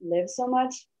to live so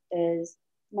much is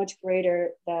much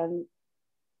greater than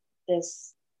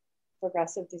this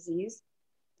progressive disease.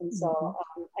 And so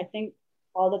I think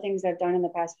all the things I've done in the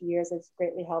past few years has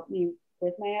greatly helped me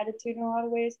with my attitude in a lot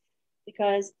of ways,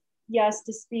 because yes,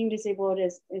 just being disabled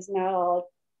is not all,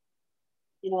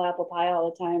 apple pie all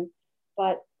the time,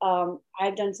 but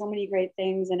I've done so many great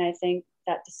things. And I think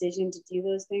that decision to do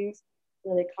those things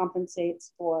really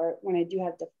compensates for when I do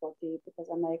have difficulty, because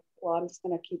I'm like, well, I'm just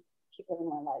going to keep living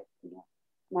my life. I'm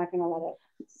not going to let it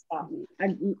stop me.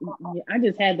 I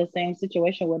just had the same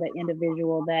situation with an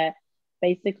individual that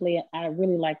basically, I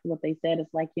really liked what they said.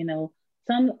 It's like,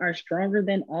 some are stronger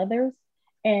than others,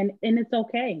 and it's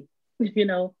okay.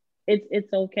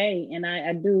 It's okay. And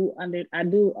I do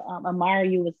admire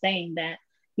you with saying that,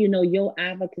 your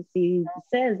advocacy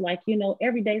says like,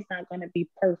 every day is not going to be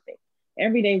perfect.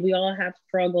 Every day we all have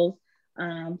struggles.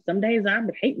 Some days I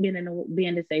hate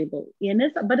being disabled,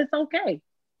 but it's okay.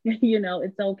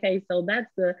 It's okay. So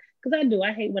that's because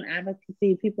I hate when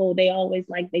advocacy people, they always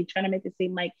they try to make it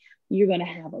seem like you're going to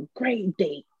have a great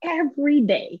day every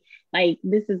day. Like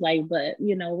this is like, but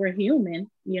we're human,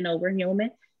 we're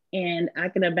human. And I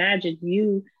can imagine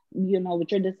you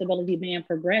with your disability being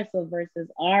progressive versus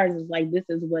ours is like, this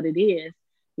is what it is,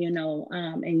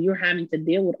 and you're having to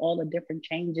deal with all the different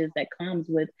changes that comes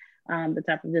with the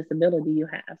type of disability you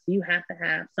have. So you have to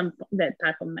have that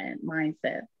type of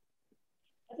mindset.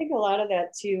 I think a lot of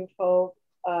that too, folk,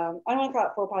 I don't want to call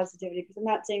it faux positivity because I'm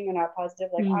not saying they're not positive.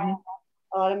 Like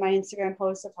a lot of my Instagram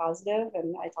posts are positive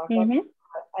and I talk about it,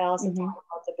 but I also talk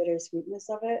about the bittersweetness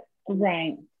of it.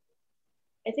 Right.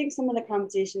 I think some of the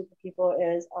conversation for people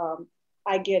is,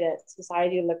 I get it.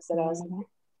 Society looks at us,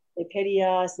 they pity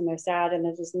us and they're sad, and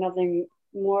there's just nothing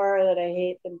more that I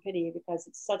hate than pity because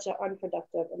it's such an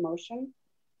unproductive emotion.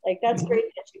 Like that's great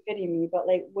that you pity me, but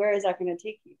like, where is that going to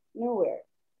take you? Nowhere.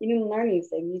 You didn't learn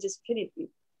anything. You just pitied me.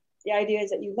 The idea is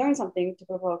that you learn something to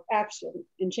provoke action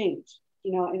and change,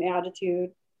 an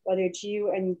attitude, whether it's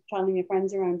you and telling your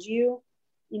friends around you,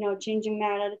 changing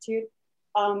that attitude.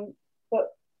 But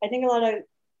I think a lot of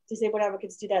disabled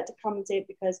advocates do that to compensate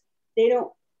because they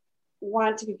don't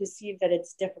want to be perceived that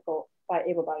it's difficult by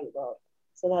able-bodied world.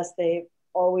 So thus they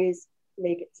always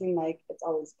make it seem like it's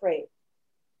always great.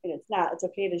 And it's not. It's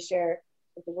okay to share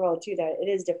with the world too that it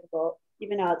is difficult,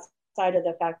 even outside of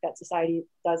the fact that society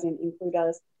doesn't include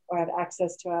us or have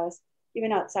access to us.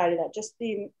 Even outside of that, just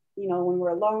the, you know, when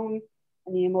we're alone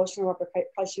and the emotional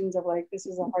repercussions of like, this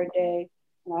is a hard day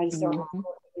and I just don't have to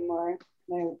work anymore.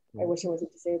 And I wish I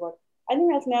wasn't disabled. I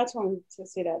think that's natural to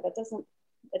say that. That doesn't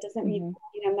mean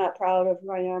I'm not proud of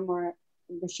who I am or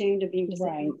I'm ashamed of being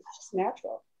disabled. Right. It's just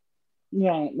natural.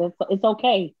 Right. It's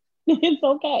okay. It's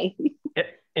okay.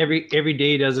 Every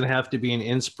day doesn't have to be an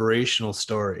inspirational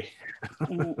story.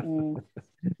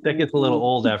 That gets a little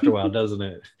old after a while, doesn't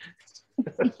it?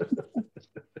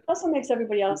 Also makes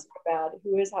everybody else feel bad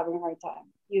who is having a hard time,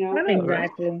 you know?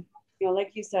 Exactly. You know,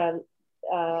 like you said,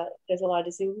 there's a lot of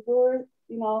disabled people who are,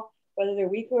 you know, whether they're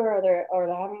weaker or they're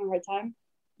having a hard time,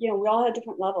 you know, we all have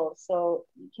different levels. So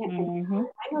you can't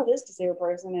I know this disabled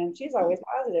person and she's always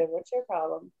positive. What's your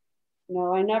problem?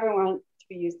 No, I never want to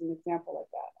be used as an example like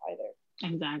that either.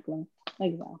 Exactly.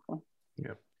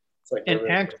 Yeah. It's like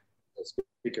a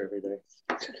speaker every day.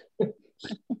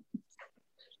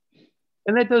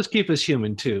 And that does keep us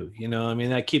human too, you know. I mean,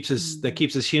 that keeps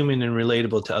us human and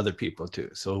relatable to other people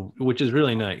too. So, which is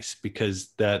really nice because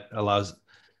that allows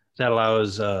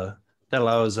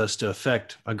us to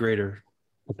affect a greater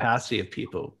capacity of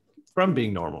people from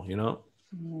being normal, you know.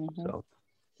 So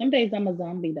some days I'm a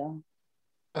zombie though.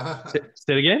 Say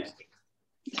it again.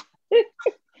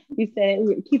 You said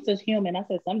it keeps us human. I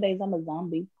said some days I'm a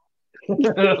zombie.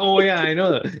 Oh yeah, I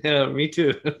know that. Yeah, me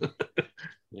too.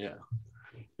 Yeah.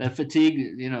 That fatigue,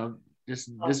 you know, just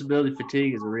disability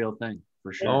fatigue is a real thing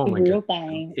for sure. Oh my God.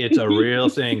 Thing. It's a real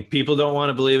thing. People don't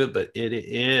want to believe it, but it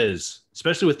is.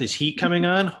 Especially with this heat coming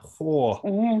on. Oh.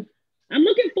 I'm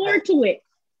looking forward to it.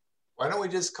 Why don't we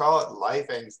just call it life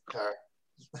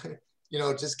you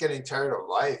know, just getting tired of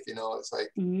life, you know, it's like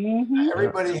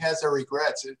everybody has their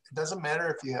regrets. It doesn't matter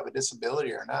if you have a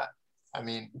disability or not. I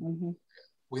mean,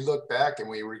 we look back and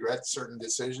we regret certain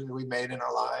decisions we made in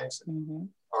our lives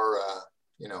or,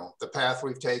 you know, the path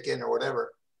we've taken or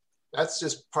whatever. That's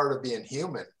just part of being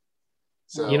human.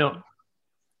 So, you know,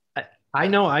 I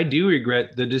know I do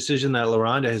regret the decision that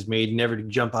LaRonda has made never to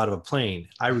jump out of a plane.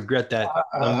 I regret that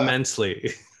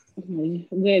immensely.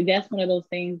 That's one of those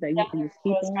things that you can just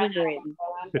keep on regretting.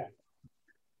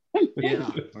 Yeah,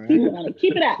 right.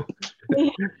 Keep it up.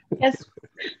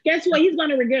 Guess what? He's going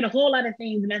to regret a whole lot of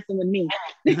things messing with me.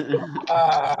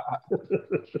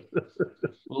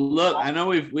 Well, look, I know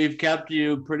we've kept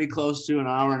you pretty close to an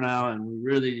hour now, and we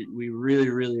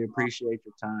really appreciate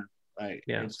your time. Like,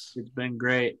 it's been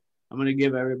great. I'm going to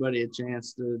give everybody a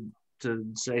chance to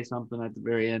say something at the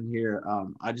very end here.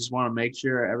 I just want to make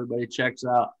sure everybody checks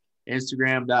out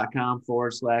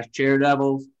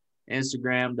Instagram.com/Chair-Devils,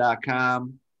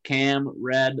 Instagram.com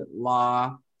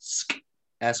Redlawsk,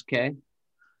 SK,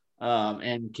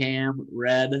 and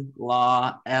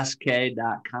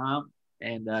Redlawsk.com,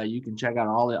 and you can check out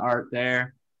all the art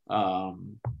there.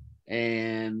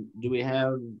 And do we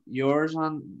have yours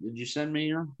on? Did you send me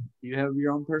your? Do you have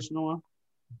your own personal one?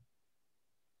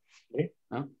 Me?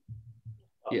 Huh?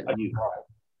 Yeah, you.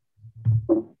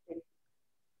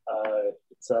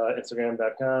 It's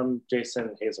Instagram.com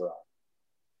Jason Hazelroth.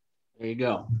 There you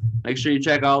go. Make sure you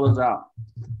check all those out.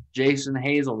 Jason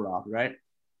Hazelroth, right?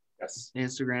 Yes.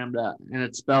 Instagram. And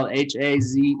it's spelled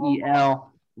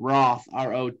Hazel Roth,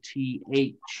 ROTH.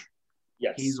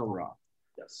 Yes. Hazelroth.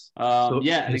 Yes.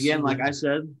 And again, like I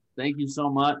said, thank you so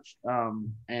much.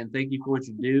 And thank you for what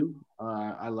you do.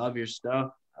 I love your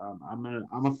stuff.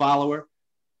 I'm a follower.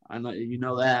 I know you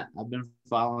know that. I've been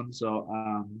following,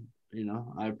 so you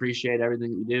know, I appreciate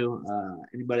everything you do.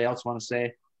 Anybody else want to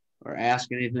say or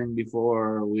ask anything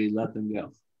before we let them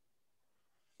go?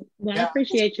 Well, I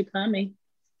appreciate you coming.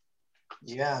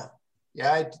 Yeah,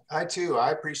 I too.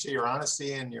 I appreciate your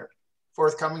honesty and your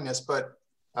forthcomingness. But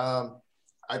I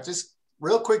just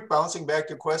real quick bouncing back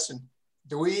to a question.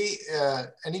 Do we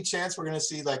any chance we're going to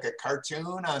see like a cartoon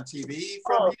on TV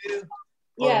from you?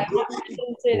 Yeah, I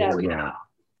didn't say that. Yeah.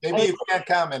 Maybe you can't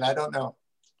comment. I don't know.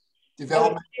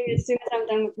 Development. As soon as I'm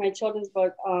done with my children's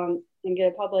book and get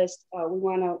it published, we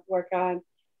want to work on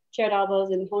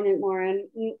Chair-Devils and hone it more. And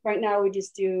right now we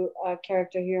just do a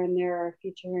character here and there or a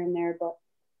feature here and there, but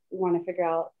we want to figure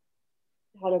out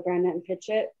how to brand it and pitch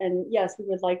it. And yes, we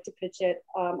would like to pitch it.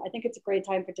 I think it's a great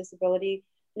time for disability.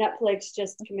 Netflix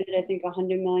just committed, I think,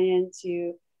 $100 million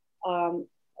to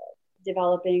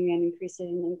developing and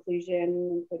increasing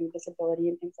inclusion, including disability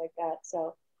and things like that.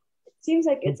 So it seems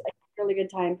like it's a really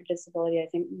good time for disability. I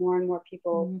think more and more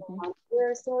people want to hear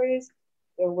our stories.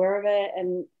 They're aware of it,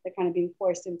 and they're kind of being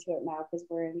forced into it now because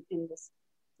we're in this,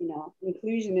 you know,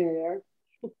 inclusion area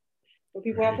where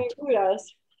people have to include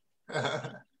us.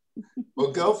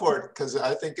 Well, go for it, because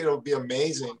I think it'll be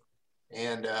amazing.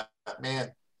 And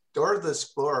man, Dora the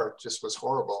Explorer just was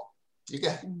horrible.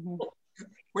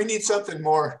 We need something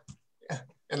more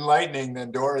enlightening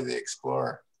than Dora the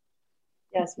Explorer.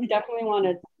 Yes, we definitely want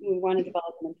to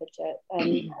develop and pitch it.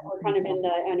 And we're kind of in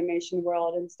the animation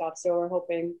world and stuff, so we're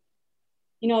hoping,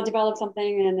 develop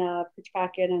something and pitch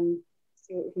back in and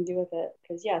see what we can do with it.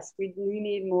 Because yes, we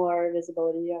need more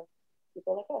visibility of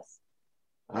people like us.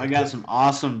 I got some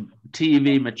awesome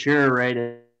TV mature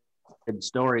rated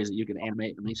stories that you can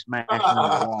animate and smash into the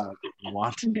wall and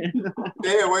watch.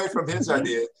 Stay away from his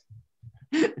ideas.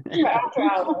 After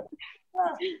hours.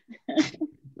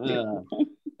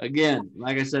 Again,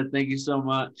 like I said, thank you so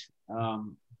much.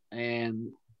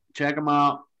 And check them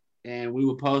out. And we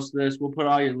will post this. We'll put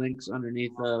all your links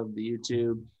underneath of the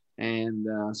YouTube and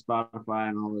Spotify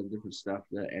and all the different stuff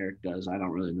that Eric does. I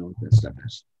don't really know what that stuff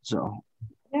is. So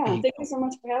yeah, thank you so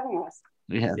much for having us.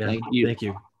 Yeah, thank you. Thank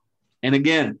you. And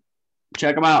again,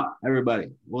 check them out,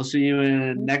 everybody. We'll see you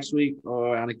in next week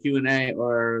or on a Q&A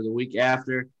or the week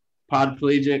after.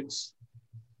 Podriplegics.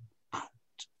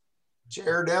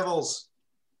 Chair Devils.